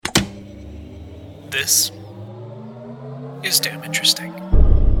This is damn interesting.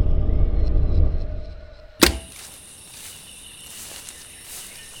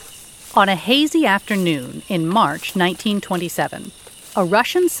 On a hazy afternoon in March 1927, a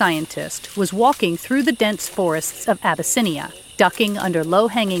Russian scientist was walking through the dense forests of Abyssinia, ducking under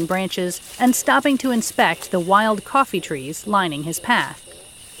low-hanging branches and stopping to inspect the wild coffee trees lining his path.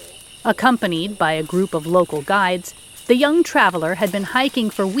 Accompanied by a group of local guides, the young traveler had been hiking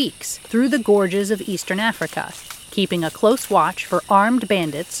for weeks through the gorges of eastern Africa, keeping a close watch for armed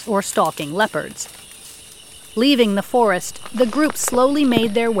bandits or stalking leopards. Leaving the forest, the group slowly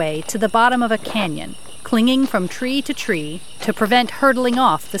made their way to the bottom of a canyon, clinging from tree to tree to prevent hurtling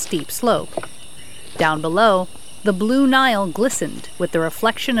off the steep slope. Down below, the blue Nile glistened with the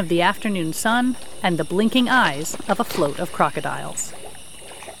reflection of the afternoon sun and the blinking eyes of a float of crocodiles.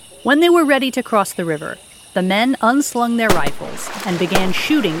 When they were ready to cross the river, the men unslung their rifles and began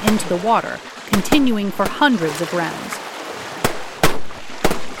shooting into the water, continuing for hundreds of rounds.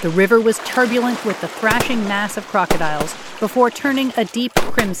 The river was turbulent with the thrashing mass of crocodiles before turning a deep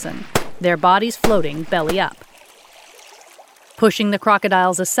crimson, their bodies floating belly up. Pushing the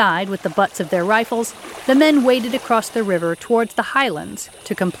crocodiles aside with the butts of their rifles, the men waded across the river towards the highlands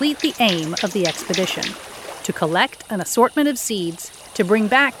to complete the aim of the expedition, to collect an assortment of seeds to bring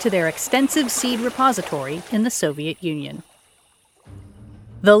back to their extensive seed repository in the Soviet Union.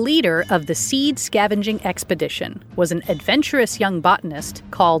 The leader of the seed scavenging expedition was an adventurous young botanist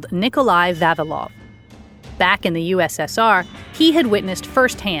called Nikolai Vavilov. Back in the USSR, he had witnessed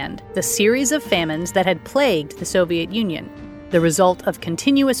firsthand the series of famines that had plagued the Soviet Union, the result of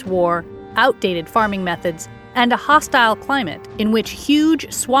continuous war, outdated farming methods, and a hostile climate in which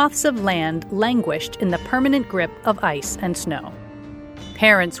huge swaths of land languished in the permanent grip of ice and snow.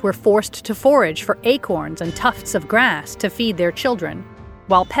 Parents were forced to forage for acorns and tufts of grass to feed their children,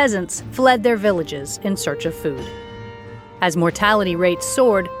 while peasants fled their villages in search of food. As mortality rates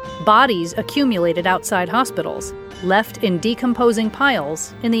soared, bodies accumulated outside hospitals, left in decomposing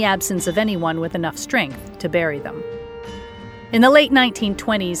piles in the absence of anyone with enough strength to bury them. In the late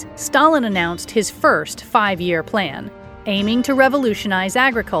 1920s, Stalin announced his first 5-year plan, aiming to revolutionize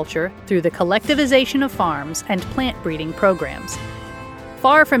agriculture through the collectivization of farms and plant breeding programs.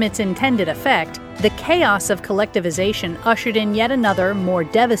 Far from its intended effect, the chaos of collectivization ushered in yet another, more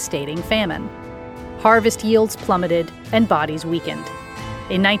devastating famine. Harvest yields plummeted and bodies weakened.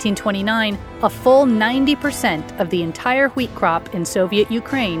 In 1929, a full 90% of the entire wheat crop in Soviet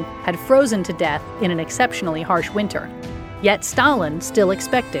Ukraine had frozen to death in an exceptionally harsh winter. Yet Stalin still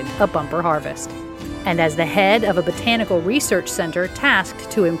expected a bumper harvest. And as the head of a botanical research center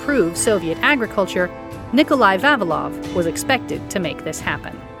tasked to improve Soviet agriculture, Nikolai Vavilov was expected to make this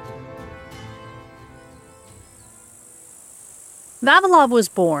happen. Vavilov was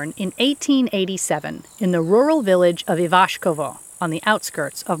born in 1887 in the rural village of Ivashkovo on the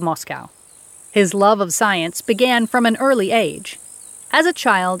outskirts of Moscow. His love of science began from an early age. As a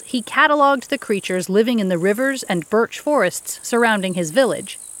child, he cataloged the creatures living in the rivers and birch forests surrounding his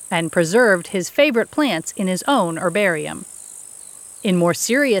village, and preserved his favorite plants in his own herbarium. In more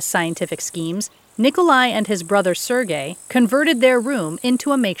serious scientific schemes, Nikolai and his brother Sergei converted their room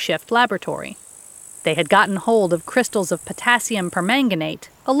into a makeshift laboratory. They had gotten hold of crystals of potassium permanganate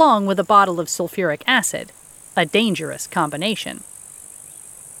along with a bottle of sulfuric acid, a dangerous combination.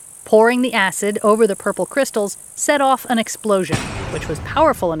 Pouring the acid over the purple crystals set off an explosion, which was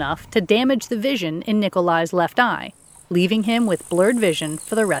powerful enough to damage the vision in Nikolai's left eye, leaving him with blurred vision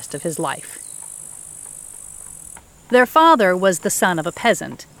for the rest of his life. Their father was the son of a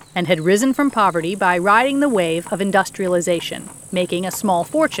peasant, and had risen from poverty by riding the wave of industrialization, making a small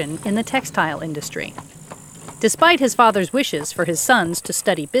fortune in the textile industry. Despite his father's wishes for his sons to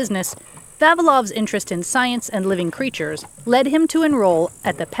study business, Vavilov's interest in science and living creatures led him to enroll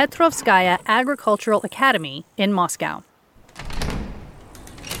at the Petrovskaya Agricultural Academy in Moscow.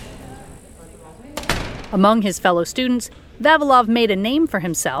 Among his fellow students, Vavilov made a name for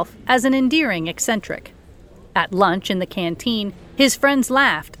himself as an endearing eccentric. At lunch in the canteen, his friends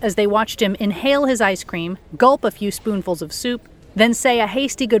laughed as they watched him inhale his ice cream, gulp a few spoonfuls of soup, then say a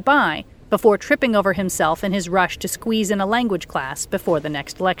hasty goodbye before tripping over himself in his rush to squeeze in a language class before the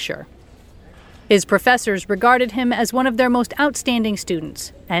next lecture. His professors regarded him as one of their most outstanding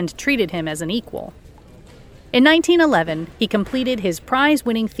students and treated him as an equal. In 1911, he completed his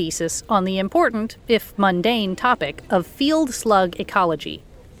prize-winning thesis on the important, if mundane, topic of field slug ecology,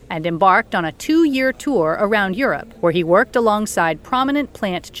 and embarked on a 2-year tour around Europe where he worked alongside prominent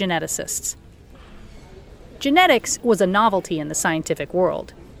plant geneticists. Genetics was a novelty in the scientific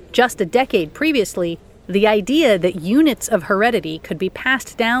world. Just a decade previously, the idea that units of heredity could be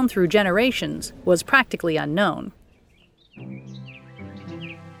passed down through generations was practically unknown.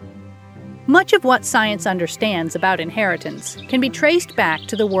 Much of what science understands about inheritance can be traced back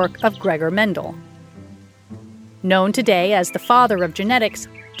to the work of Gregor Mendel. Known today as the father of genetics,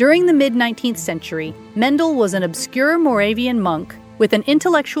 during the mid-19th century, Mendel was an obscure Moravian monk with an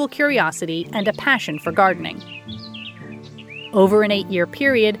intellectual curiosity and a passion for gardening. Over an 8-year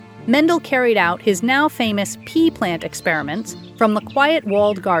period, Mendel carried out his now famous pea plant experiments from the quiet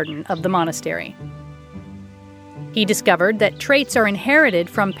walled garden of the monastery. He discovered that traits are inherited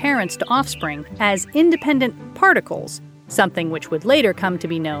from parents to offspring as independent particles, something which would later come to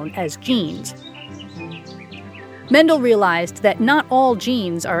be known as genes. Mendel realized that not all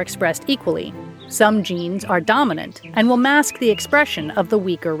genes are expressed equally. Some genes are dominant and will mask the expression of the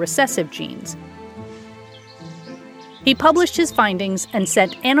weaker recessive genes. He published his findings and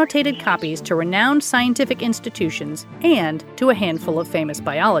sent annotated copies to renowned scientific institutions and to a handful of famous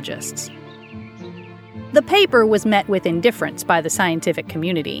biologists. The paper was met with indifference by the scientific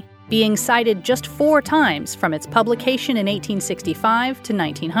community, being cited just 4 times from its publication in 1865 to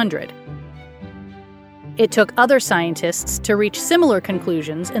 1900. It took other scientists to reach similar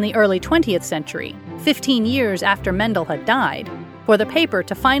conclusions in the early 20th century, 15 years after Mendel had died, for the paper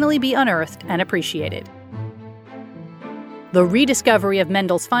to finally be unearthed and appreciated. The rediscovery of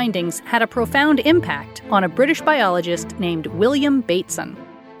Mendel's findings had a profound impact on a British biologist named William Bateson,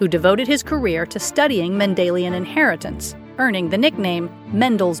 who devoted his career to studying Mendelian inheritance, earning the nickname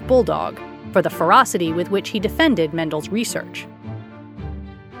Mendel's Bulldog for the ferocity with which he defended Mendel's research.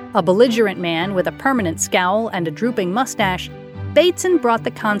 A belligerent man with a permanent scowl and a drooping mustache, Bateson brought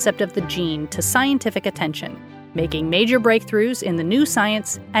the concept of the gene to scientific attention, making major breakthroughs in the new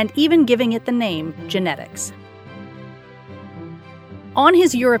science and even giving it the name genetics. On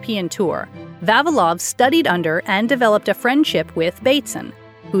his European tour, Vavilov studied under and developed a friendship with Bateson,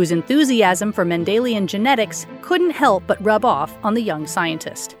 whose enthusiasm for Mendelian genetics couldn't help but rub off on the young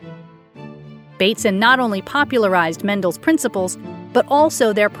scientist. Bateson not only popularized Mendel's principles, but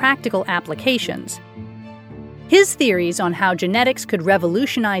also their practical applications. His theories on how genetics could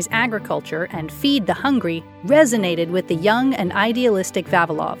revolutionize agriculture and feed the hungry resonated with the young and idealistic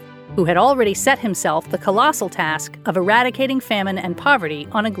Vavilov, who had already set himself the colossal task of eradicating famine and poverty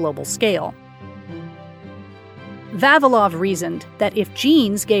on a global scale. Vavilov reasoned that if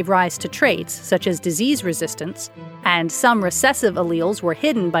genes gave rise to traits such as disease resistance, and some recessive alleles were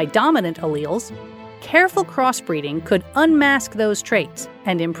hidden by dominant alleles, careful crossbreeding could unmask those traits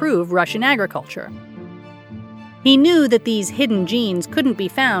and improve Russian agriculture. He knew that these hidden genes couldn't be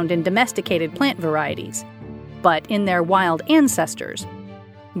found in domesticated plant varieties, but in their wild ancestors,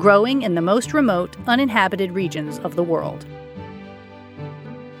 growing in the most remote, uninhabited regions of the world.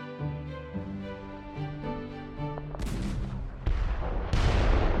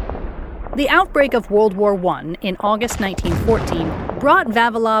 The outbreak of World War I in August 1914 brought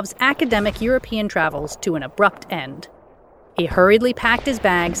Vavilov's academic European travels to an abrupt end. He hurriedly packed his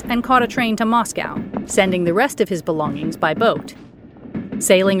bags and caught a train to Moscow, sending the rest of his belongings by boat.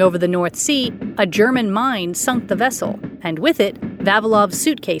 Sailing over the North Sea, a German mine sunk the vessel, and with it, Vavilov's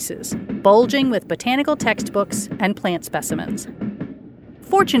suitcases, bulging with botanical textbooks and plant specimens.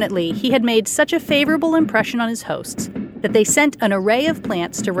 Fortunately, he had made such a favorable impression on his hosts that they sent an array of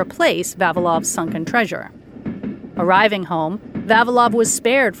plants to replace Vavilov's sunken treasure. Arriving home, Vavilov was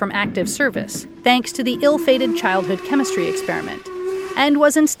spared from active service, thanks to the ill-fated childhood chemistry experiment, and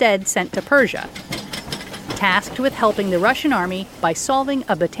was instead sent to Persia, tasked with helping the Russian army by solving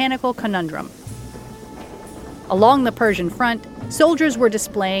a botanical conundrum. Along the Persian front, soldiers were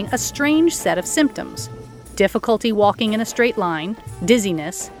displaying a strange set of symptoms: difficulty walking in a straight line,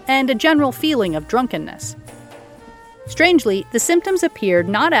 dizziness, and a general feeling of drunkenness. Strangely, the symptoms appeared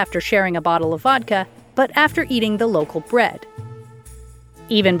not after sharing a bottle of vodka, but after eating the local bread.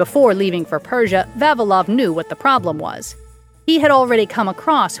 Even before leaving for Persia, Vavilov knew what the problem was. He had already come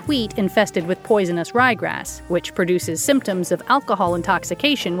across wheat infested with poisonous ryegrass, which produces symptoms of alcohol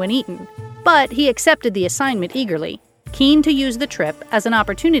intoxication when eaten. But he accepted the assignment eagerly, keen to use the trip as an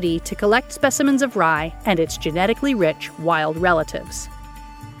opportunity to collect specimens of rye and its genetically rich wild relatives.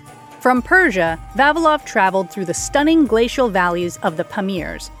 From Persia, Vavilov traveled through the stunning glacial valleys of the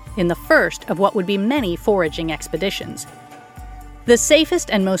Pamirs, in the first of what would be many foraging expeditions. The safest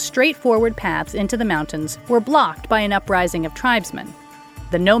and most straightforward paths into the mountains were blocked by an uprising of tribesmen.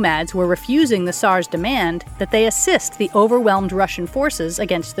 The nomads were refusing the Tsar's demand that they assist the overwhelmed Russian forces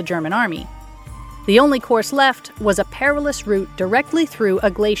against the German army. The only course left was a perilous route directly through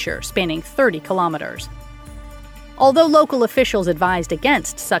a glacier spanning 30 kilometers. Although local officials advised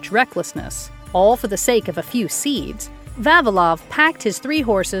against such recklessness, all for the sake of a few seeds, Vavilov packed his 3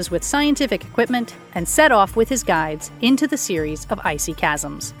 horses with scientific equipment and set off with his guides into the series of icy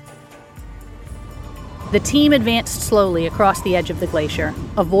chasms. The team advanced slowly across the edge of the glacier,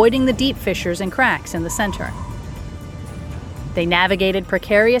 avoiding the deep fissures and cracks in the center. They navigated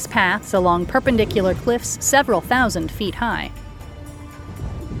precarious paths along perpendicular cliffs several thousand feet high.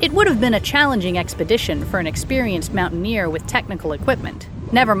 It would have been a challenging expedition for an experienced mountaineer with technical equipment,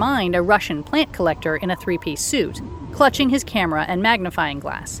 never mind a Russian plant collector in a 3-piece suit, clutching his camera and magnifying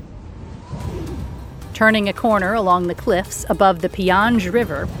glass. Turning a corner along the cliffs above the Pianj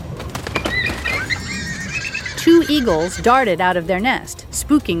River, 2 eagles darted out of their nest,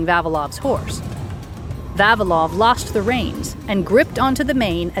 spooking Vavilov's horse. Vavilov lost the reins and gripped onto the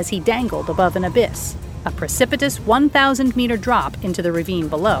mane as he dangled above an abyss, a precipitous 1,000-meter drop into the ravine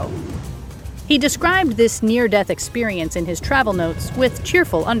below. He described this near-death experience in his travel notes with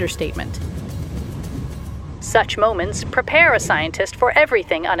cheerful understatement. Such moments prepare a scientist for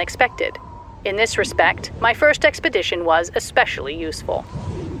everything unexpected. In this respect, my first expedition was especially useful.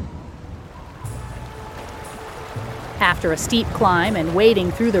 After a steep climb and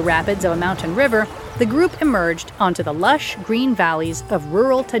wading through the rapids of a mountain river, the group emerged onto the lush green valleys of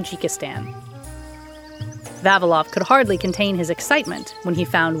rural Tajikistan. Vavilov could hardly contain his excitement when he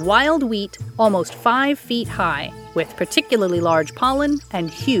found wild wheat almost 5 feet high, with particularly large pollen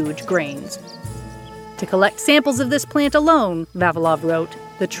and huge grains. To collect samples of this plant alone, Vavilov wrote,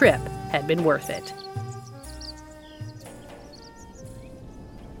 the trip had been worth it.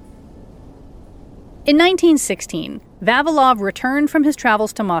 In 1916, Vavilov returned from his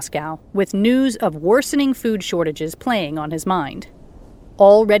travels to Moscow with news of worsening food shortages playing on his mind.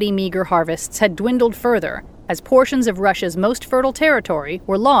 Already meager harvests had dwindled further as portions of Russia's most fertile territory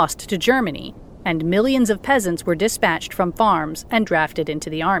were lost to Germany, and millions of peasants were dispatched from farms and drafted into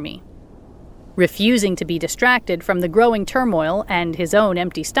the army. Refusing to be distracted from the growing turmoil and his own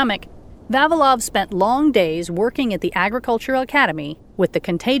empty stomach, Vavilov spent long days working at the Agricultural Academy with the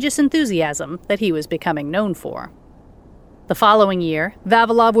contagious enthusiasm that he was becoming known for. The following year,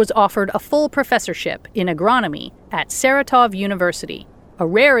 Vavilov was offered a full professorship in agronomy at Saratov University, a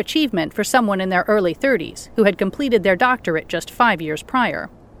rare achievement for someone in their early 30s who had completed their doctorate just 5 years prior.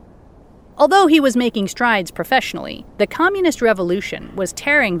 Although he was making strides professionally, the Communist Revolution was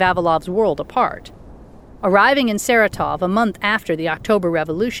tearing Vavilov's world apart. Arriving in Saratov a month after the October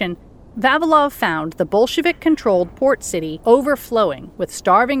Revolution, Vavilov found the Bolshevik-controlled port city overflowing with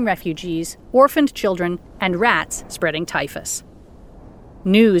starving refugees, orphaned children, and rats spreading typhus.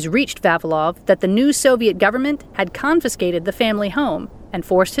 News reached Vavilov that the new Soviet government had confiscated the family home and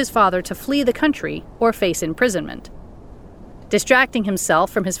forced his father to flee the country or face imprisonment. Distracting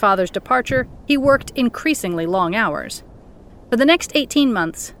himself from his father's departure, he worked increasingly long hours. For the next 18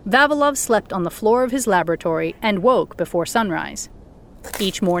 months, Vavilov slept on the floor of his laboratory and woke before sunrise.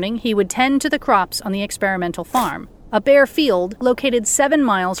 Each morning, he would tend to the crops on the experimental farm, a bare field located 7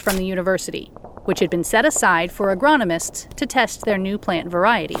 miles from the university, which had been set aside for agronomists to test their new plant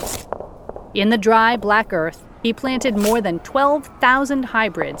varieties. In the dry, black earth, he planted more than 12,000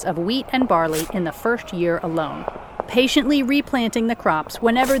 hybrids of wheat and barley in the first year alone, patiently replanting the crops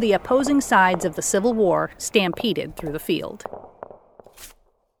whenever the opposing sides of the Civil War stampeded through the field.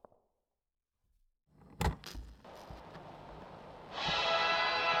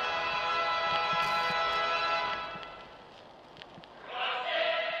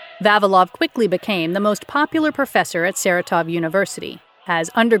 Vavilov quickly became the most popular professor at Saratov University, as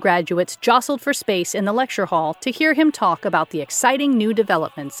undergraduates jostled for space in the lecture hall to hear him talk about the exciting new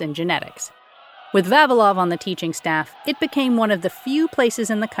developments in genetics. With Vavilov on the teaching staff, it became one of the few places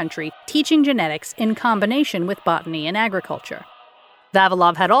in the country teaching genetics in combination with botany and agriculture.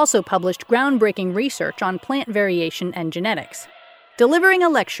 Vavilov had also published groundbreaking research on plant variation and genetics. Delivering a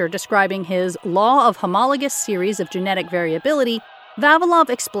lecture describing his law of homologous series of genetic variability, Vavilov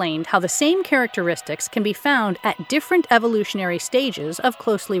explained how the same characteristics can be found at different evolutionary stages of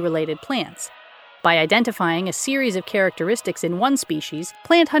closely related plants. By identifying a series of characteristics in one species,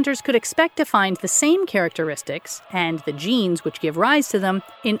 plant hunters could expect to find the same characteristics, and the genes which give rise to them,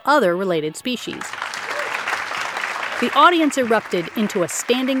 in other related species. The audience erupted into a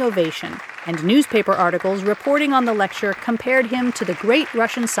standing ovation, and newspaper articles reporting on the lecture compared him to the great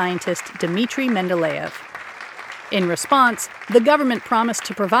Russian scientist Dmitry Mendeleev. In response, the government promised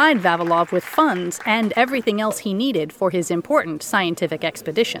to provide Vavilov with funds and everything else he needed for his important scientific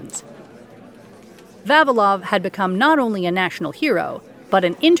expeditions. Vavilov had become not only a national hero, but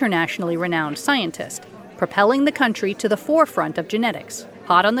an internationally renowned scientist, propelling the country to the forefront of genetics,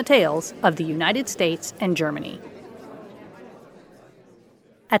 hot on the tails of the United States and Germany.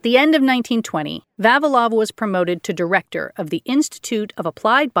 At the end of 1920, Vavilov was promoted to director of the Institute of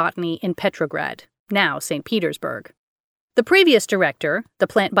Applied Botany in Petrograd, now St. Petersburg. The previous director, the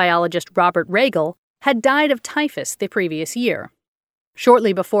plant biologist Robert Regel, had died of typhus the previous year.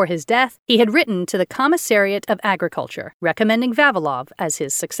 Shortly before his death, he had written to the Commissariat of Agriculture, recommending Vavilov as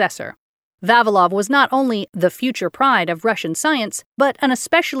his successor. Vavilov was not only the future pride of Russian science, but an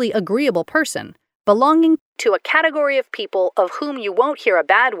especially agreeable person, belonging to a category of people of whom you won't hear a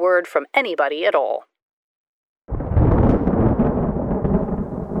bad word from anybody at all.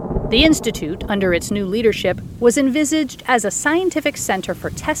 The Institute, under its new leadership, was envisaged as a scientific center for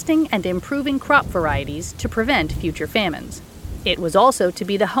testing and improving crop varieties to prevent future famines. It was also to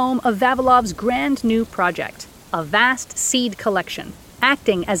be the home of Vavilov's grand new project, a vast seed collection,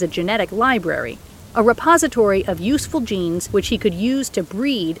 acting as a genetic library, a repository of useful genes which he could use to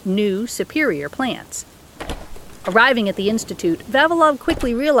breed new, superior plants. Arriving at the Institute, Vavilov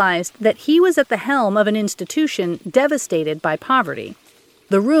quickly realized that he was at the helm of an institution devastated by poverty.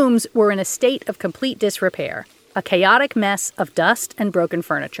 The rooms were in a state of complete disrepair, a chaotic mess of dust and broken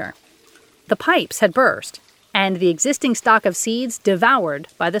furniture. The pipes had burst, and the existing stock of seeds devoured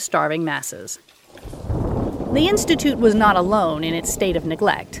by the starving masses. The Institute was not alone in its state of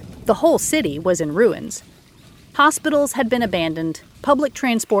neglect. The whole city was in ruins. Hospitals had been abandoned, public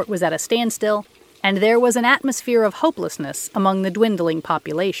transport was at a standstill, and there was an atmosphere of hopelessness among the dwindling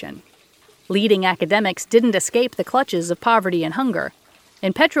population. Leading academics didn't escape the clutches of poverty and hunger.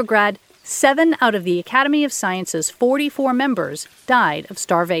 In Petrograd, 7 out of the Academy of Sciences' 44 members died of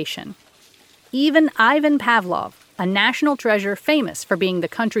starvation. Even Ivan Pavlov, a national treasure famous for being the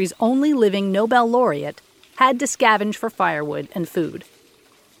country's only living Nobel laureate, had to scavenge for firewood and food.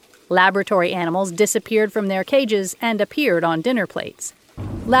 Laboratory animals disappeared from their cages and appeared on dinner plates.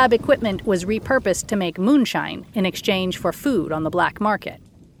 Lab equipment was repurposed to make moonshine in exchange for food on the black market.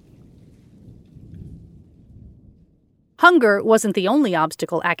 Hunger wasn't the only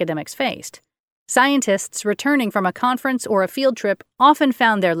obstacle academics faced. Scientists returning from a conference or a field trip often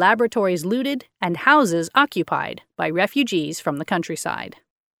found their laboratories looted and houses occupied by refugees from the countryside.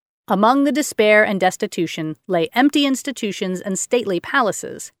 Among the despair and destitution lay empty institutions and stately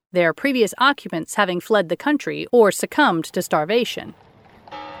palaces, their previous occupants having fled the country or succumbed to starvation.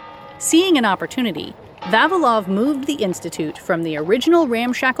 Seeing an opportunity, Vavilov moved the Institute from the original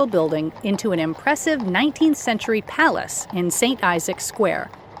ramshackle building into an impressive 19th century palace in St. Isaac's Square,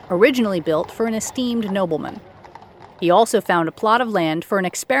 originally built for an esteemed nobleman. He also found a plot of land for an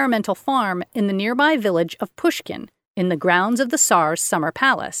experimental farm in the nearby village of Pushkin, in the grounds of the Tsar's summer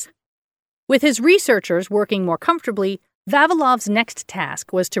palace. With his researchers working more comfortably, Vavilov's next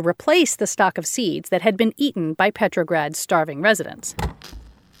task was to replace the stock of seeds that had been eaten by Petrograd's starving residents.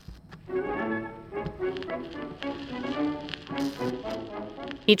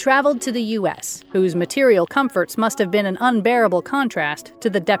 He traveled to the U.S., whose material comforts must have been an unbearable contrast to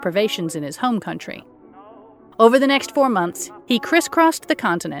the deprivations in his home country. Over the next 4 months, he crisscrossed the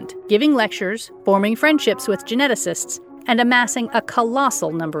continent, giving lectures, forming friendships with geneticists, and amassing a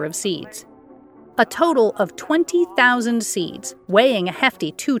colossal number of seeds. A total of 20,000 seeds, weighing a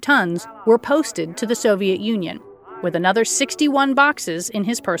hefty 2 tons, were posted to the Soviet Union, with another 61 boxes in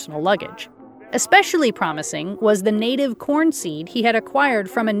his personal luggage. Especially promising was the native corn seed he had acquired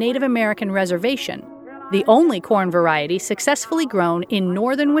from a Native American reservation, the only corn variety successfully grown in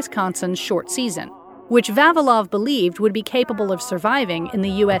northern Wisconsin's short season, which Vavilov believed would be capable of surviving in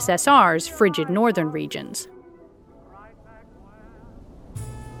the USSR's frigid northern regions.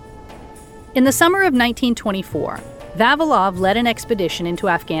 In the summer of 1924, Vavilov led an expedition into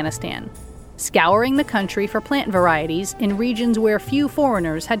Afghanistan, scouring the country for plant varieties in regions where few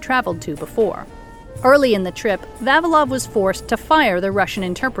foreigners had traveled to before. Early in the trip, Vavilov was forced to fire the Russian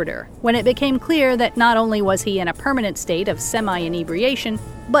interpreter when it became clear that not only was he in a permanent state of semi-inebriation,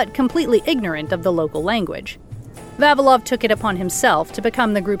 but completely ignorant of the local language. Vavilov took it upon himself to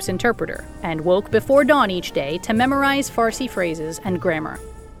become the group's interpreter and woke before dawn each day to memorize Farsi phrases and grammar.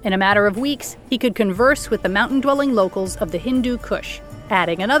 In a matter of weeks, he could converse with the mountain-dwelling locals of the Hindu Kush,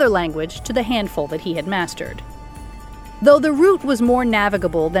 adding another language to the handful that he had mastered. Though the route was more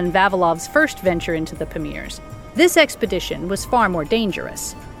navigable than Vavilov's first venture into the Pamirs, this expedition was far more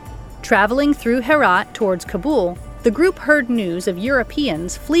dangerous. Traveling through Herat towards Kabul, the group heard news of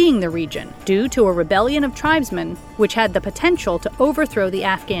Europeans fleeing the region due to a rebellion of tribesmen which had the potential to overthrow the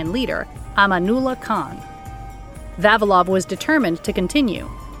Afghan leader, Amanullah Khan. Vavilov was determined to continue,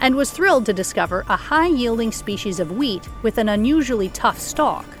 and was thrilled to discover a high-yielding species of wheat with an unusually tough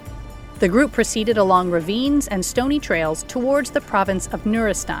stalk. The group proceeded along ravines and stony trails towards the province of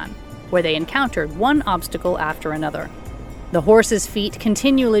Nuristan, where they encountered one obstacle after another. The horses' feet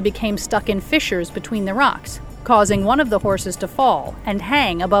continually became stuck in fissures between the rocks, causing one of the horses to fall and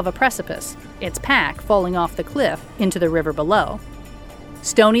hang above a precipice, its pack falling off the cliff into the river below.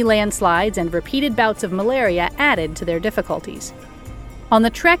 Stony landslides and repeated bouts of malaria added to their difficulties. On the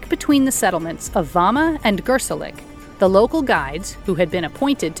trek between the settlements of Vama and Gersalik, the local guides, who had been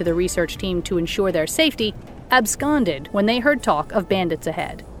appointed to the research team to ensure their safety, absconded when they heard talk of bandits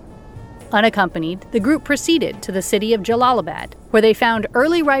ahead. Unaccompanied, the group proceeded to the city of Jalalabad, where they found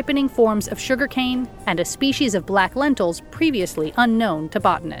early ripening forms of sugarcane and a species of black lentils previously unknown to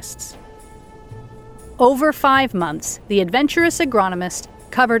botanists. Over 5 months, the adventurous agronomist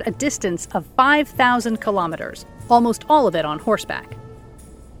covered a distance of 5,000 kilometers, almost all of it on horseback.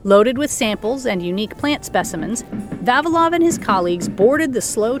 Loaded with samples and unique plant specimens, Vavilov and his colleagues boarded the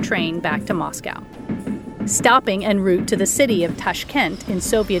slow train back to Moscow. Stopping en route to the city of Tashkent in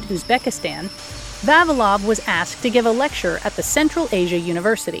Soviet Uzbekistan, Vavilov was asked to give a lecture at the Central Asia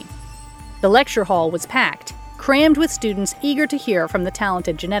University. The lecture hall was packed, crammed with students eager to hear from the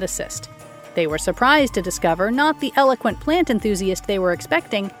talented geneticist. They were surprised to discover not the eloquent plant enthusiast they were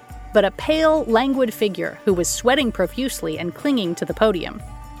expecting, but a pale, languid figure who was sweating profusely and clinging to the podium.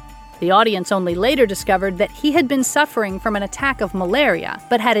 The audience only later discovered that he had been suffering from an attack of malaria,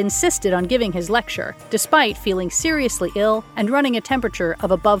 but had insisted on giving his lecture, despite feeling seriously ill and running a temperature of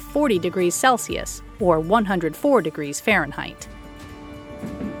above 40 degrees Celsius, or 104 degrees Fahrenheit.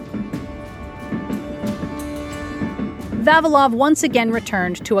 Vavilov once again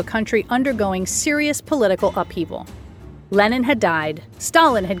returned to a country undergoing serious political upheaval. Lenin had died,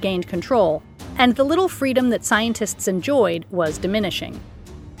 Stalin had gained control, and the little freedom that scientists enjoyed was diminishing.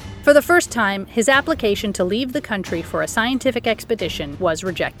 For the first time, his application to leave the country for a scientific expedition was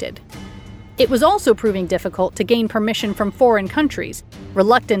rejected. It was also proving difficult to gain permission from foreign countries,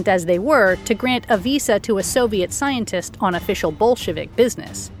 reluctant as they were to grant a visa to a Soviet scientist on official Bolshevik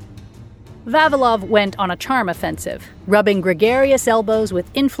business. Vavilov went on a charm offensive, rubbing gregarious elbows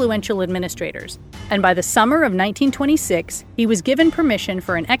with influential administrators, and by the summer of 1926, he was given permission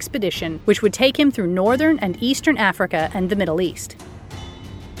for an expedition which would take him through northern and eastern Africa and the Middle East.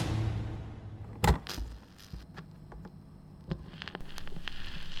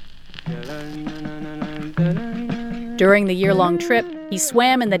 During the year-long trip, he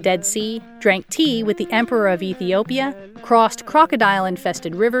swam in the Dead Sea, drank tea with the Emperor of Ethiopia, crossed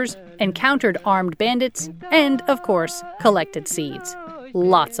crocodile-infested rivers, encountered armed bandits, and, of course, collected seeds.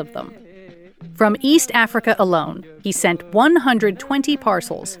 Lots of them. From East Africa alone, he sent 120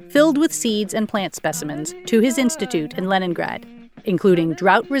 parcels filled with seeds and plant specimens to his institute in Leningrad, including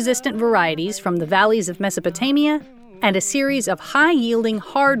drought-resistant varieties from the valleys of Mesopotamia and a series of high-yielding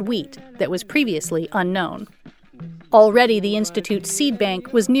hard wheat that was previously unknown. Already, the Institute's seed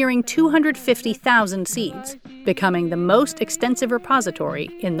bank was nearing 250,000 seeds, becoming the most extensive repository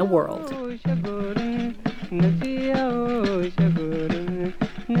in the world.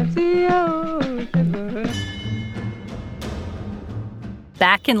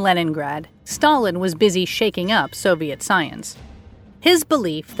 Back in Leningrad, Stalin was busy shaking up Soviet science. His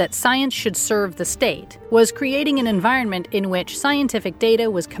belief that science should serve the state was creating an environment in which scientific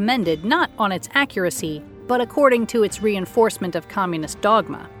data was commended not on its accuracy, but according to its reinforcement of communist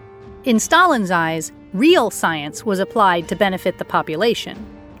dogma. In Stalin's eyes, real science was applied to benefit the population.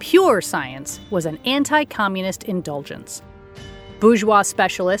 Pure science was an anti-communist indulgence. Bourgeois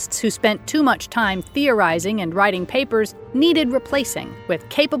specialists who spent too much time theorizing and writing papers needed replacing with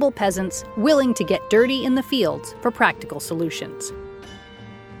capable peasants willing to get dirty in the fields for practical solutions.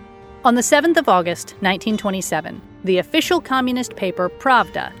 On the 7th of August, 1927, the official communist paper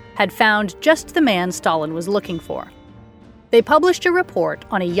Pravda had found just the man Stalin was looking for. They published a report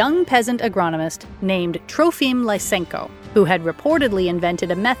on a young peasant agronomist named Trofim Lysenko, who had reportedly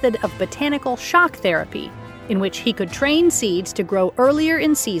invented a method of botanical shock therapy in which he could train seeds to grow earlier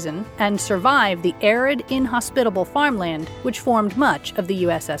in season and survive the arid, inhospitable farmland which formed much of the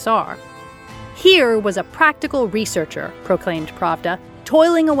USSR. Here was a practical researcher, proclaimed Pravda,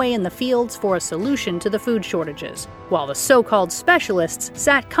 toiling away in the fields for a solution to the food shortages, while the so-called specialists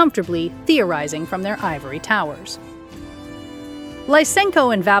sat comfortably theorizing from their ivory towers.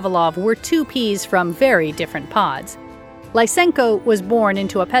 Lysenko and Vavilov were two peas from very different pods. Lysenko was born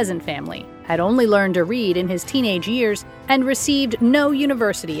into a peasant family, had only learned to read in his teenage years, and received no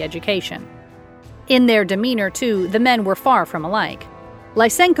university education. In their demeanor, too, the men were far from alike.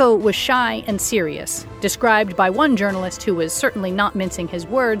 Lysenko was shy and serious, described by one journalist who was certainly not mincing his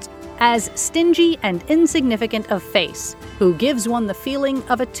words as stingy and insignificant of face, who gives one the feeling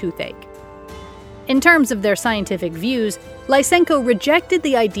of a toothache. In terms of their scientific views, Lysenko rejected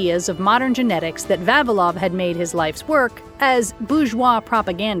the ideas of modern genetics that Vavilov had made his life's work as bourgeois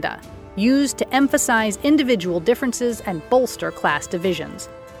propaganda, used to emphasize individual differences and bolster class divisions.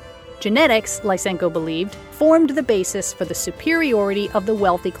 Genetics, Lysenko believed, formed the basis for the superiority of the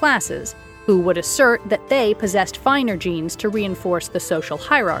wealthy classes, who would assert that they possessed finer genes to reinforce the social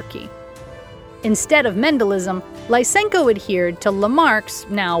hierarchy. Instead of Mendelism, Lysenko adhered to Lamarck's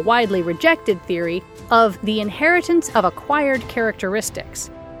now widely rejected theory of the inheritance of acquired characteristics,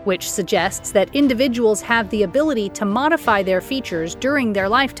 which suggests that individuals have the ability to modify their features during their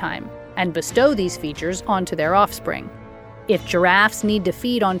lifetime and bestow these features onto their offspring. If giraffes need to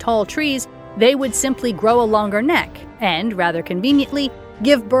feed on tall trees, they would simply grow a longer neck and, rather conveniently,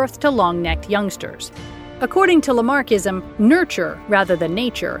 give birth to long-necked youngsters. According to Lamarckism, nurture rather than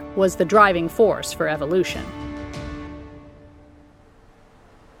nature was the driving force for evolution.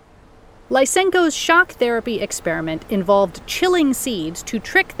 Lysenko's shock therapy experiment involved chilling seeds to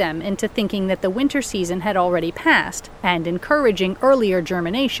trick them into thinking that the winter season had already passed and encouraging earlier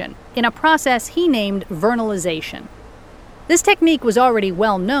germination, in a process he named vernalization. This technique was already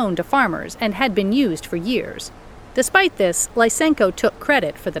well known to farmers and had been used for years. Despite this, Lysenko took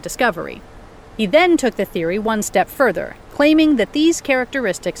credit for the discovery. He then took the theory one step further, claiming that these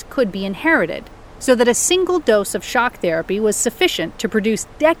characteristics could be inherited, so that a single dose of shock therapy was sufficient to produce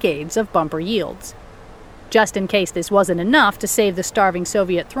decades of bumper yields. Just in case this wasn't enough to save the starving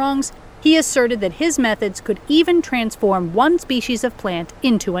Soviet throngs, he asserted that his methods could even transform one species of plant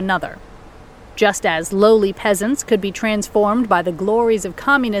into another. Just as lowly peasants could be transformed by the glories of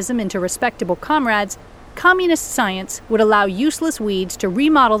communism into respectable comrades, communist science would allow useless weeds to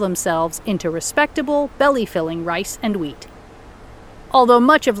remodel themselves into respectable, belly-filling rice and wheat. Although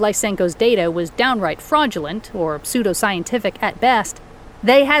much of Lysenko's data was downright fraudulent or pseudoscientific at best,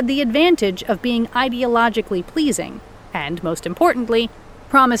 they had the advantage of being ideologically pleasing and, most importantly,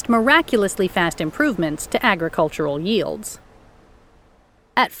 promised miraculously fast improvements to agricultural yields.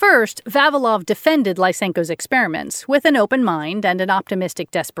 At first, Vavilov defended Lysenko's experiments with an open mind and an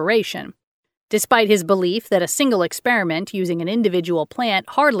optimistic desperation. Despite his belief that a single experiment using an individual plant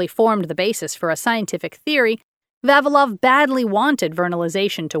hardly formed the basis for a scientific theory, Vavilov badly wanted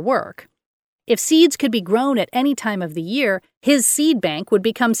vernalization to work. If seeds could be grown at any time of the year, his seed bank would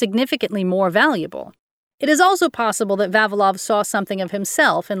become significantly more valuable. It is also possible that Vavilov saw something of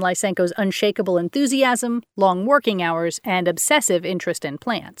himself in Lysenko's unshakable enthusiasm, long working hours, and obsessive interest in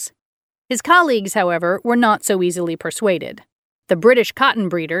plants. His colleagues, however, were not so easily persuaded. The British cotton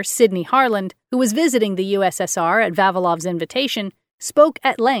breeder, Sidney Harland, who was visiting the USSR at Vavilov's invitation, spoke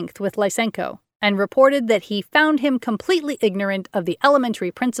at length with Lysenko and reported that he found him completely ignorant of the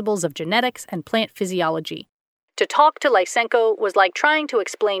elementary principles of genetics and plant physiology. To talk to Lysenko was like trying to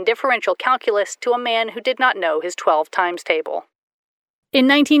explain differential calculus to a man who did not know his 12 times table. In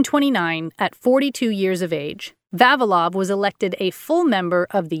 1929, at 42 years of age, Vavilov was elected a full member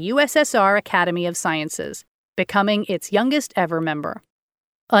of the USSR Academy of Sciences, becoming its youngest ever member.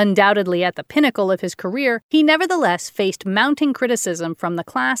 Undoubtedly at the pinnacle of his career, he nevertheless faced mounting criticism from the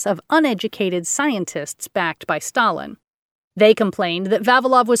class of uneducated scientists backed by Stalin. They complained that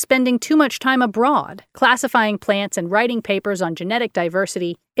Vavilov was spending too much time abroad, classifying plants and writing papers on genetic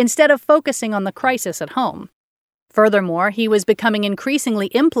diversity instead of focusing on the crisis at home. Furthermore, he was becoming increasingly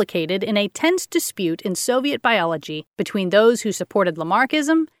implicated in a tense dispute in Soviet biology between those who supported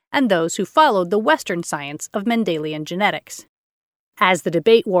Lamarckism and those who followed the Western science of Mendelian genetics. As the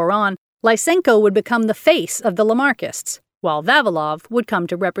debate wore on, Lysenko would become the face of the Lamarckists, while Vavilov would come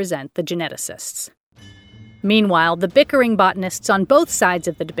to represent the geneticists. Meanwhile, the bickering botanists on both sides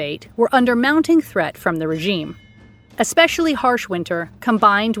of the debate were under mounting threat from the regime. Especially harsh winter,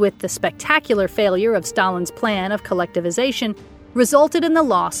 combined with the spectacular failure of Stalin's plan of collectivization, resulted in the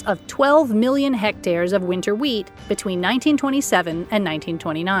loss of 12 million hectares of winter wheat between 1927 and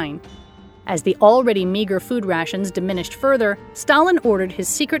 1929. As the already meager food rations diminished further, Stalin ordered his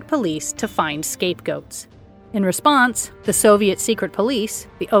secret police to find scapegoats. In response, the Soviet secret police,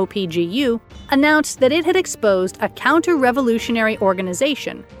 the OPGU, announced that it had exposed a counter-revolutionary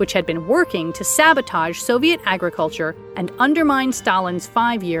organization which had been working to sabotage Soviet agriculture and undermine Stalin's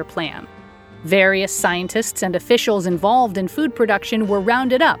 5-year plan. Various scientists and officials involved in food production were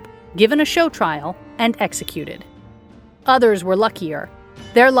rounded up, given a show trial, and executed. Others were luckier.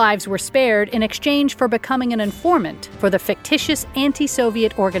 Their lives were spared in exchange for becoming an informant for the fictitious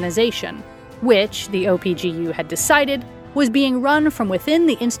anti-Soviet organization, which, the OPGU had decided, was being run from within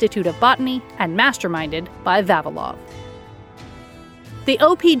the Institute of Botany and masterminded by Vavilov. The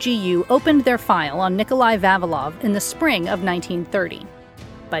OPGU opened their file on Nikolai Vavilov in the spring of 1930.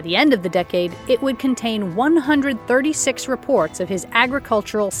 By the end of the decade, it would contain 136 reports of his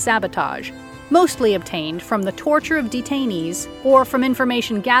agricultural sabotage, mostly obtained from the torture of detainees or from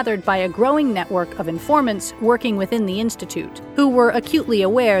information gathered by a growing network of informants working within the Institute, who were acutely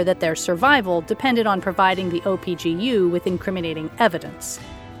aware that their survival depended on providing the OPGU with incriminating evidence.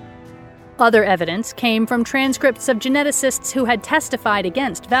 Other evidence came from transcripts of geneticists who had testified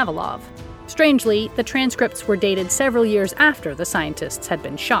against Vavilov. Strangely, the transcripts were dated several years after the scientists had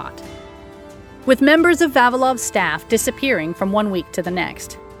been shot. With members of Vavilov's staff disappearing from one week to the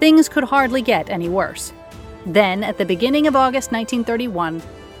next, things could hardly get any worse. Then, at the beginning of August 1931,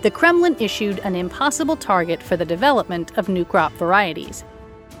 the Kremlin issued an impossible target for the development of new crop varieties.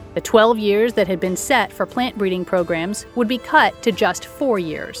 The 12 years that had been set for plant breeding programs would be cut to just 4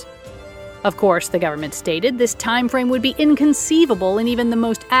 years. Of course, the government stated this time frame would be inconceivable in even the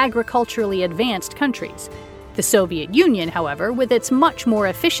most agriculturally advanced countries. The Soviet Union, however, with its much more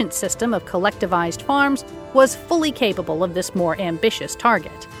efficient system of collectivized farms, was fully capable of this more ambitious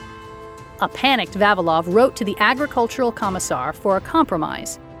target. A panicked Vavilov wrote to the Agricultural Commissar for a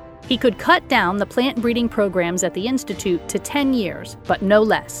compromise. He could cut down the plant breeding programs at the Institute to 10 years, but no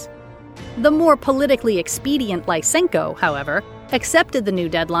less. The more politically expedient Lysenko, however, accepted the new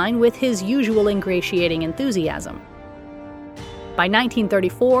deadline with his usual ingratiating enthusiasm. By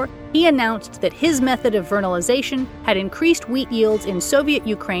 1934, he announced that his method of vernalization had increased wheat yields in Soviet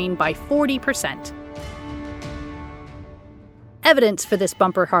Ukraine by 40%. Evidence for this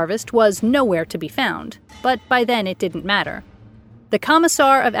bumper harvest was nowhere to be found, but by then it didn't matter. The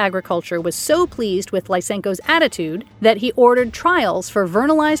Commissar of Agriculture was so pleased with Lysenko's attitude that he ordered trials for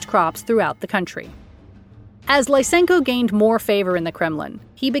vernalized crops throughout the country. As Lysenko gained more favor in the Kremlin,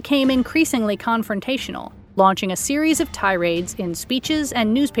 he became increasingly confrontational, launching a series of tirades in speeches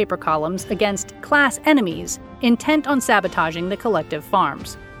and newspaper columns against class enemies intent on sabotaging the collective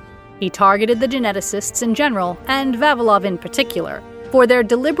farms. He targeted the geneticists in general, and Vavilov in particular, for their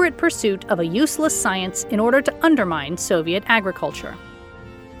deliberate pursuit of a useless science in order to undermine Soviet agriculture.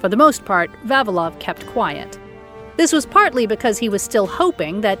 For the most part, Vavilov kept quiet. This was partly because he was still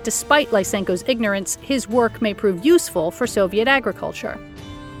hoping that despite Lysenko's ignorance, his work may prove useful for Soviet agriculture.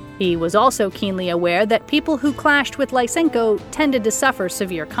 He was also keenly aware that people who clashed with Lysenko tended to suffer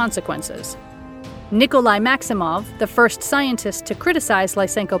severe consequences. Nikolai Maximov, the first scientist to criticize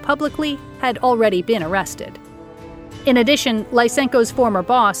Lysenko publicly, had already been arrested. In addition, Lysenko's former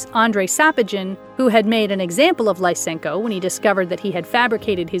boss, Andrei Sapogin, who had made an example of Lysenko when he discovered that he had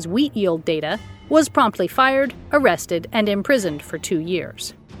fabricated his wheat yield data, was promptly fired, arrested, and imprisoned for 2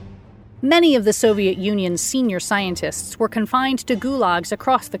 years. Many of the Soviet Union's senior scientists were confined to gulags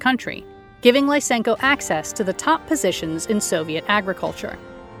across the country, giving Lysenko access to the top positions in Soviet agriculture.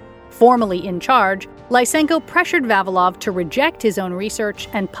 Formally in charge, Lysenko pressured Vavilov to reject his own research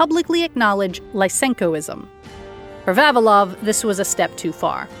and publicly acknowledge Lysenkoism. For Vavilov, this was a step too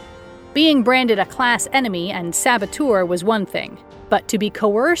far. Being branded a class enemy and saboteur was one thing, but to be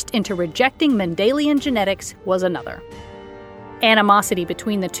coerced into rejecting Mendelian genetics was another. Animosity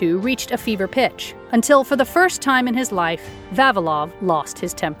between the two reached a fever pitch, until for the first time in his life, Vavilov lost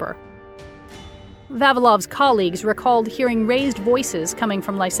his temper. Vavilov's colleagues recalled hearing raised voices coming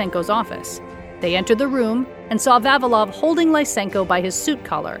from Lysenko's office. They entered the room and saw Vavilov holding Lysenko by his suit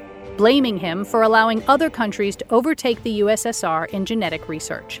collar, blaming him for allowing other countries to overtake the USSR in genetic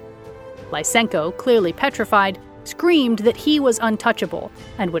research. Lysenko, clearly petrified, screamed that he was untouchable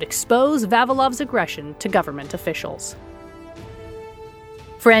and would expose Vavilov's aggression to government officials.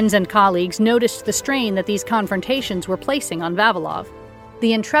 Friends and colleagues noticed the strain that these confrontations were placing on Vavilov.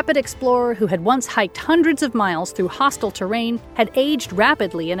 The intrepid explorer who had once hiked hundreds of miles through hostile terrain had aged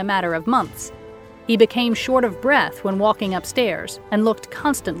rapidly in a matter of months. He became short of breath when walking upstairs and looked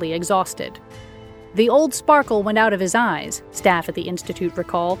constantly exhausted. The old sparkle went out of his eyes, staff at the Institute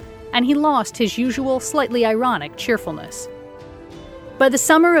recalled, and he lost his usual slightly ironic cheerfulness. By the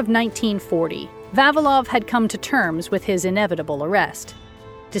summer of 1940, Vavilov had come to terms with his inevitable arrest.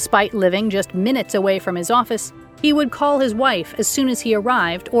 Despite living just minutes away from his office, he would call his wife as soon as he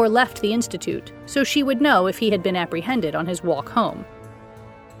arrived or left the Institute, so she would know if he had been apprehended on his walk home.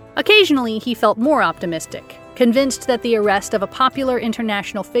 Occasionally, he felt more optimistic, convinced that the arrest of a popular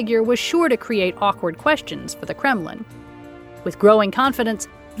international figure was sure to create awkward questions for the Kremlin. With growing confidence,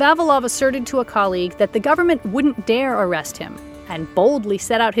 Vavilov asserted to a colleague that the government wouldn't dare arrest him, and boldly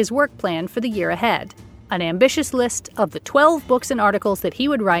set out his work plan for the year ahead, an ambitious list of the 12 books and articles that he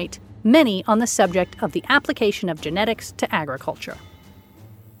would write, many on the subject of the application of genetics to agriculture.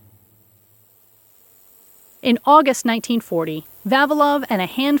 In August 1940, Vavilov and a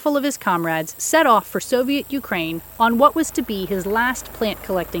handful of his comrades set off for Soviet Ukraine on what was to be his last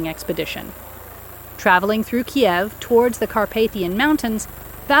plant-collecting expedition. Traveling through Kiev towards the Carpathian Mountains,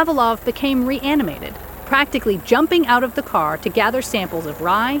 Vavilov became reanimated, practically jumping out of the car to gather samples of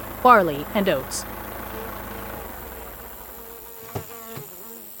rye, barley, and oats.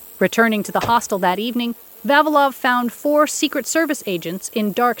 Returning to the hostel that evening, Vavilov found 4 Secret Service agents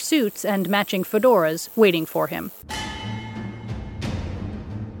in dark suits and matching fedoras waiting for him.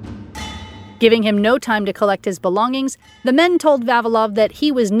 Giving him no time to collect his belongings, the men told Vavilov that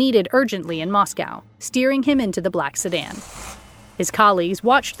he was needed urgently in Moscow, steering him into the black sedan. His colleagues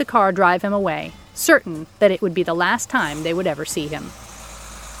watched the car drive him away, certain that it would be the last time they would ever see him.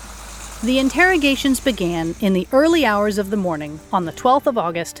 The interrogations began in the early hours of the morning on the 12th of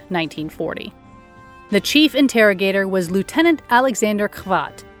August, 1940. The chief interrogator was Lieutenant Alexander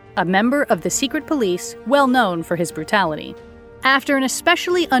Khvat, a member of the secret police well known for his brutality. After an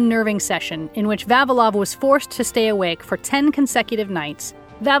especially unnerving session in which Vavilov was forced to stay awake for 10 consecutive nights,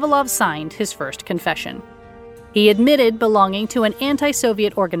 Vavilov signed his first confession. He admitted belonging to an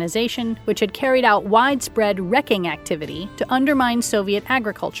anti-Soviet organization which had carried out widespread wrecking activity to undermine Soviet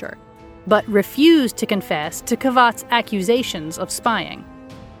agriculture, but refused to confess to Khvat's accusations of spying.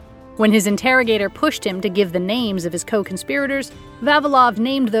 When his interrogator pushed him to give the names of his co-conspirators, Vavilov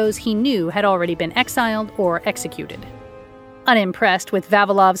named those he knew had already been exiled or executed. Unimpressed with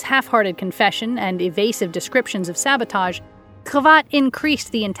Vavilov's half-hearted confession and evasive descriptions of sabotage, Khvat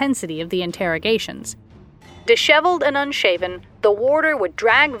increased the intensity of the interrogations. Disheveled and unshaven, the warder would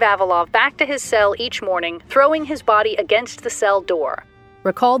drag Vavilov back to his cell each morning, throwing his body against the cell door,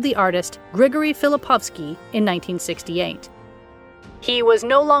 recalled the artist Grigory Filipovsky in 1968. He was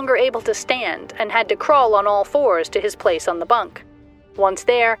no longer able to stand and had to crawl on all fours to his place on the bunk. Once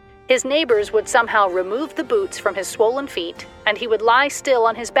there, his neighbors would somehow remove the boots from his swollen feet, and he would lie still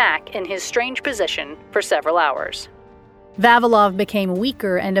on his back in his strange position for several hours. Vavilov became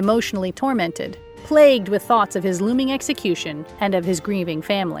weaker and emotionally tormented, plagued with thoughts of his looming execution and of his grieving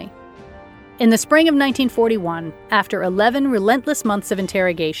family. In the spring of 1941, after 11 relentless months of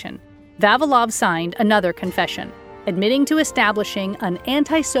interrogation, Vavilov signed another confession, admitting to establishing an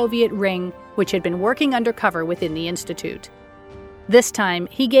anti-Soviet ring which had been working undercover within the Institute. This time,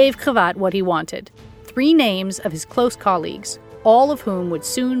 he gave Khvat what he wanted: 3 names of his close colleagues, all of whom would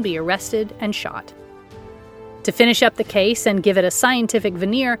soon be arrested and shot. To finish up the case and give it a scientific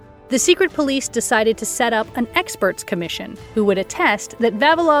veneer, the secret police decided to set up an experts commission who would attest that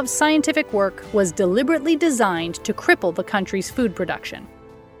Vavilov's scientific work was deliberately designed to cripple the country's food production.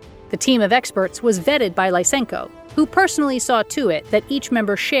 The team of experts was vetted by Lysenko, who personally saw to it that each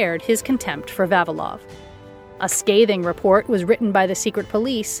member shared his contempt for Vavilov. A scathing report was written by the secret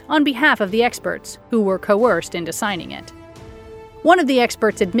police on behalf of the experts, who were coerced into signing it. One of the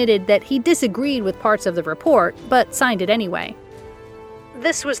experts admitted that he disagreed with parts of the report, but signed it anyway.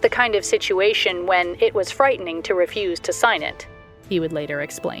 This was the kind of situation when it was frightening to refuse to sign it, he would later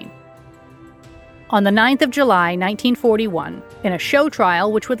explain. On the 9th of July, 1941, in a show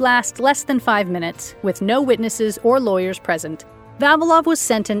trial which would last less than 5 minutes, with no witnesses or lawyers present, Vavilov was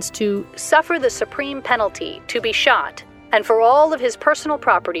sentenced to suffer the supreme penalty, to be shot, and for all of his personal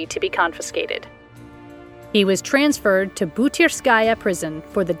property to be confiscated. He was transferred to Butyrskaya prison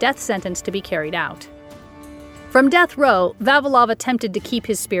for the death sentence to be carried out. From death row, Vavilov attempted to keep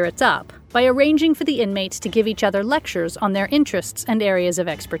his spirits up by arranging for the inmates to give each other lectures on their interests and areas of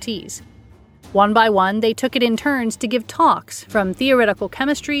expertise. One by one, they took it in turns to give talks, from theoretical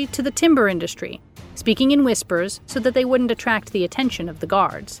chemistry to the timber industry, speaking in whispers so that they wouldn't attract the attention of the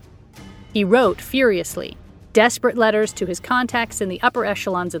guards. He wrote furiously, desperate letters to his contacts in the upper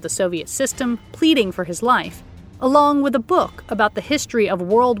echelons of the Soviet system, pleading for his life, along with a book about the history of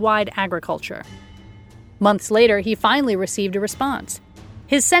worldwide agriculture. Months later, he finally received a response.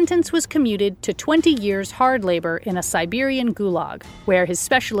 His sentence was commuted to 20 years hard labor in a Siberian gulag, where his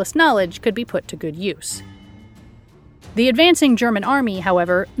specialist knowledge could be put to good use. The advancing German army,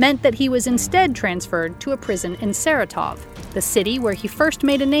 however, meant that he was instead transferred to a prison in Saratov, the city where he first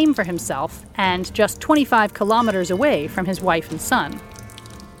made a name for himself, and just 25 kilometers away from his wife and son.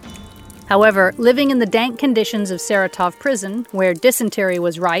 However, living in the dank conditions of Saratov prison, where dysentery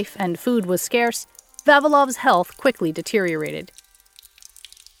was rife and food was scarce, Vavilov's health quickly deteriorated.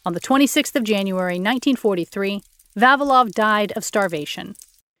 On the 26th of January, 1943, Vavilov died of starvation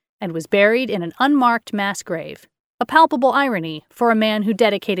and was buried in an unmarked mass grave, a palpable irony for a man who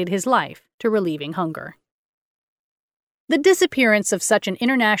dedicated his life to relieving hunger. The disappearance of such an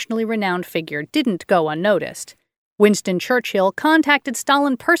internationally renowned figure didn't go unnoticed. Winston Churchill contacted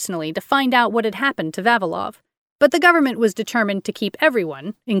Stalin personally to find out what had happened to Vavilov, but the government was determined to keep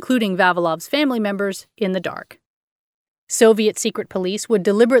everyone, including Vavilov's family members, in the dark. Soviet secret police would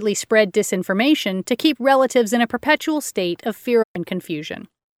deliberately spread disinformation to keep relatives in a perpetual state of fear and confusion.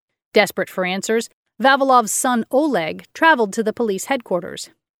 Desperate for answers, Vavilov's son Oleg traveled to the police headquarters.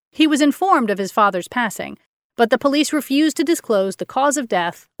 He was informed of his father's passing, but the police refused to disclose the cause of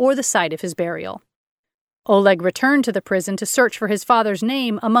death or the site of his burial. Oleg returned to the prison to search for his father's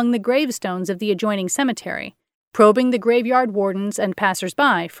name among the gravestones of the adjoining cemetery, probing the graveyard wardens and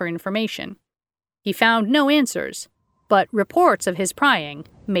passers-by for information. He found no answers, but reports of his prying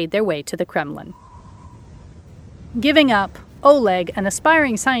made their way to the Kremlin. Giving up, Oleg, an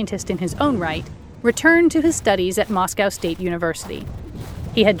aspiring scientist in his own right, returned to his studies at Moscow State University.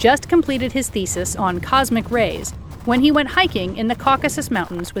 He had just completed his thesis on cosmic rays when he went hiking in the Caucasus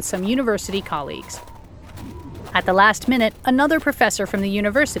Mountains with some university colleagues. At the last minute, another professor from the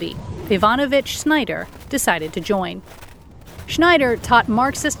university, Ivanovich Schneider, decided to join. Schneider taught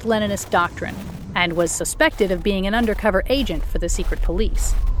Marxist-Leninist doctrine and was suspected of being an undercover agent for the secret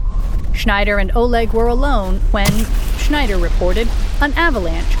police. Schneider and Oleg were alone when, Schneider reported, an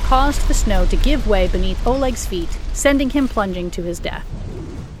avalanche caused the snow to give way beneath Oleg's feet, sending him plunging to his death.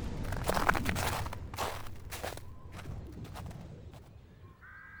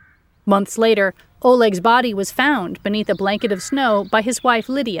 Months later, Oleg's body was found beneath a blanket of snow by his wife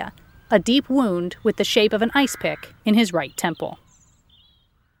Lydia, a deep wound with the shape of an ice pick in his right temple.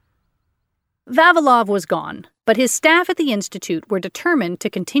 Vavilov was gone, but his staff at the institute were determined to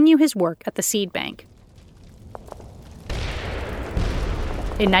continue his work at the seed bank.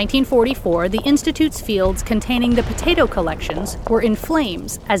 In 1944, the institute's fields containing the potato collections were in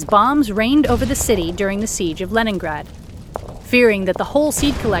flames as bombs rained over the city during the siege of Leningrad. Fearing that the whole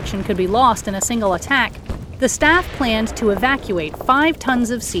seed collection could be lost in a single attack, the staff planned to evacuate 5 tons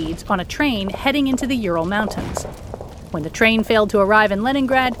of seeds on a train heading into the Ural Mountains. When the train failed to arrive in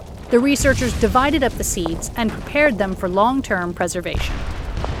Leningrad, the researchers divided up the seeds and prepared them for long-term preservation.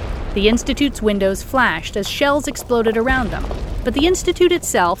 The institute's windows flashed as shells exploded around them, but the institute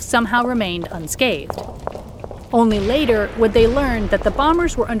itself somehow remained unscathed. Only later would they learn that the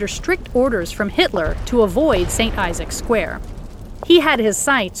bombers were under strict orders from Hitler to avoid St. Isaac's Square. He had his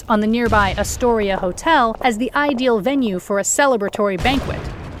sights on the nearby Astoria Hotel as the ideal venue for a celebratory banquet,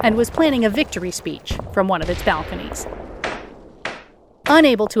 and was planning a victory speech from one of its balconies.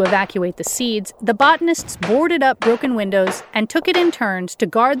 Unable to evacuate the seeds, the botanists boarded up broken windows and took it in turns to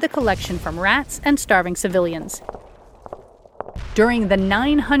guard the collection from rats and starving civilians. During the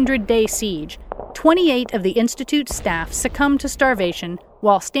 900-day siege, 28 of the institute's staff succumbed to starvation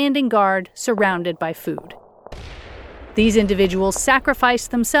while standing guard surrounded by food. These individuals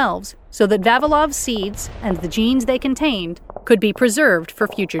sacrificed themselves so that Vavilov's seeds and the genes they contained could be preserved for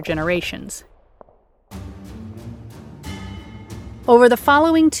future generations. Over the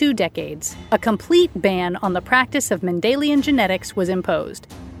following 2 decades, a complete ban on the practice of Mendelian genetics was imposed,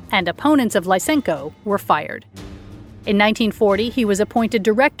 and opponents of Lysenko were fired. In 1940, he was appointed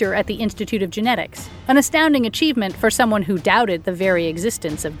director at the Institute of Genetics, an astounding achievement for someone who doubted the very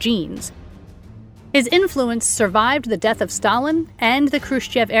existence of genes. His influence survived the death of Stalin and the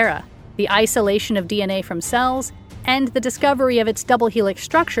Khrushchev era, the isolation of DNA from cells, and the discovery of its double helix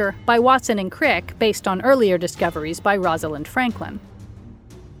structure by Watson and Crick based on earlier discoveries by Rosalind Franklin.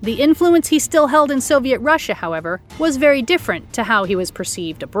 The influence he still held in Soviet Russia, however, was very different to how he was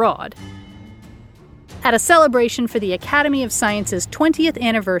perceived abroad. At a celebration for the Academy of Sciences' 20th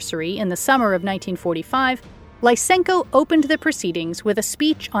anniversary in the summer of 1945, Lysenko opened the proceedings with a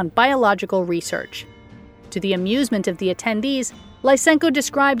speech on biological research. To the amusement of the attendees, Lysenko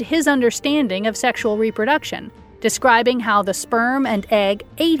described his understanding of sexual reproduction, describing how the sperm and egg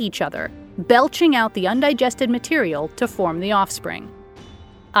ate each other, belching out the undigested material to form the offspring.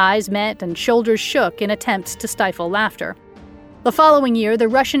 Eyes met and shoulders shook in attempts to stifle laughter. The following year, the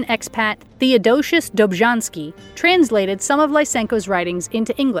Russian expat Theodosius Dobzhansky translated some of Lysenko's writings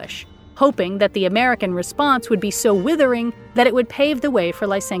into English, hoping that the American response would be so withering that it would pave the way for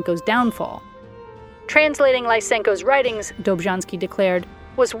Lysenko's downfall. Translating Lysenko's writings, Dobzhansky declared,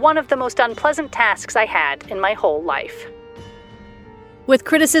 was one of the most unpleasant tasks I had in my whole life. With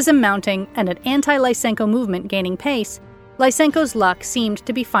criticism mounting and an anti-Lysenko movement gaining pace, Lysenko's luck seemed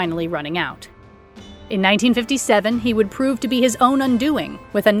to be finally running out. In 1957, he would prove to be his own undoing,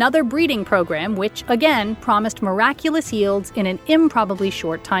 with another breeding program which, again, promised miraculous yields in an improbably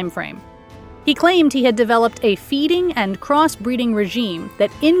short time frame. He claimed he had developed a feeding and cross-breeding regime that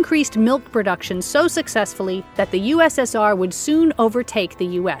increased milk production so successfully that the USSR would soon overtake the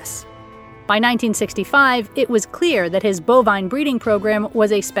US. By 1965, it was clear that his bovine breeding program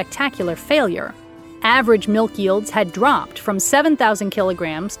was a spectacular failure. Average milk yields had dropped from 7,000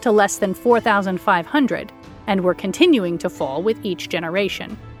 kilograms to less than 4,500, and were continuing to fall with each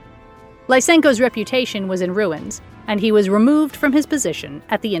generation. Lysenko's reputation was in ruins, and he was removed from his position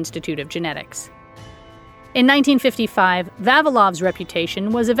at the Institute of Genetics. In 1955, Vavilov's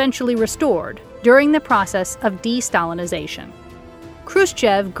reputation was eventually restored during the process of de-Stalinization.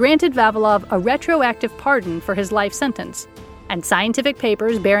 Khrushchev granted Vavilov a retroactive pardon for his life sentence, and scientific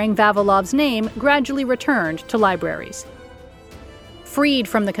papers bearing Vavilov's name gradually returned to libraries. Freed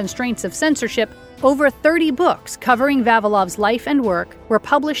from the constraints of censorship, over 30 books covering Vavilov's life and work were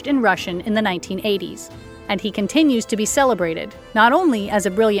published in Russian in the 1980s, and he continues to be celebrated not only as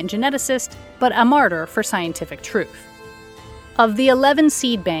a brilliant geneticist, but a martyr for scientific truth. Of the 11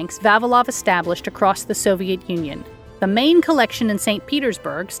 seed banks Vavilov established across the Soviet Union, the main collection in St.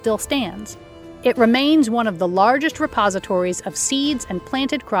 Petersburg still stands. It remains one of the largest repositories of seeds and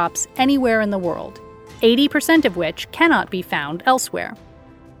planted crops anywhere in the world, 80% of which cannot be found elsewhere.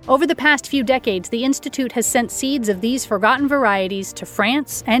 Over the past few decades, the Institute has sent seeds of these forgotten varieties to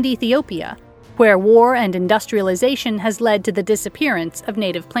France and Ethiopia, where war and industrialization has led to the disappearance of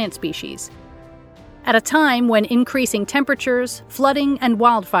native plant species. At a time when increasing temperatures, flooding, and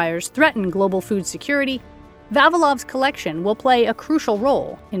wildfires threaten global food security, Vavilov's collection will play a crucial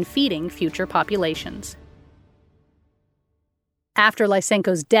role in feeding future populations. After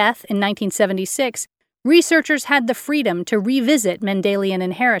Lysenko's death in 1976, researchers had the freedom to revisit Mendelian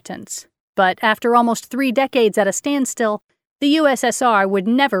inheritance, but after almost 3 decades at a standstill, the USSR would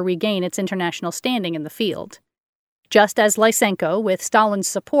never regain its international standing in the field. Just as Lysenko, with Stalin's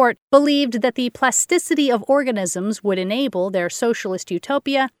support, believed that the plasticity of organisms would enable their socialist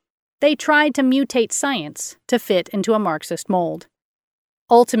utopia, they tried to mutate science to fit into a Marxist mold.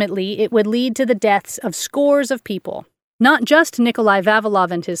 Ultimately, it would lead to the deaths of scores of people, not just Nikolai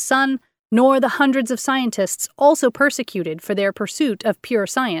Vavilov and his son, nor the hundreds of scientists also persecuted for their pursuit of pure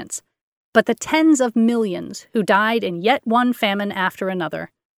science, but the tens of millions who died in yet one famine after another,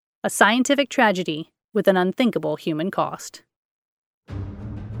 a scientific tragedy with an unthinkable human cost.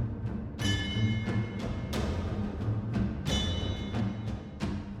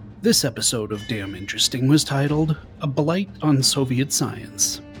 This episode of Damn Interesting was titled A Blight on Soviet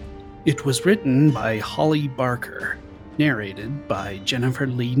Science. It was written by Holly Barker, narrated by Jennifer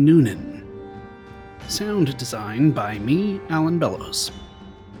Lee Noonan. Sound design by me, Alan Bellows.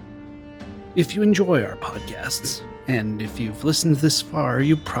 If you enjoy our podcasts, and if you've listened this far,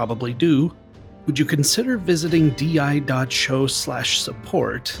 you probably do, would you consider visiting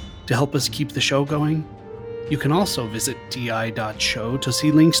di.show/support to help us keep the show going? You can also visit di.show to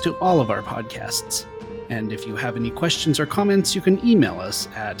see links to all of our podcasts. And if you have any questions or comments, you can email us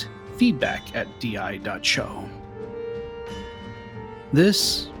at feedback@di.show.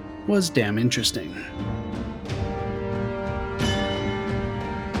 This was Damn Interesting.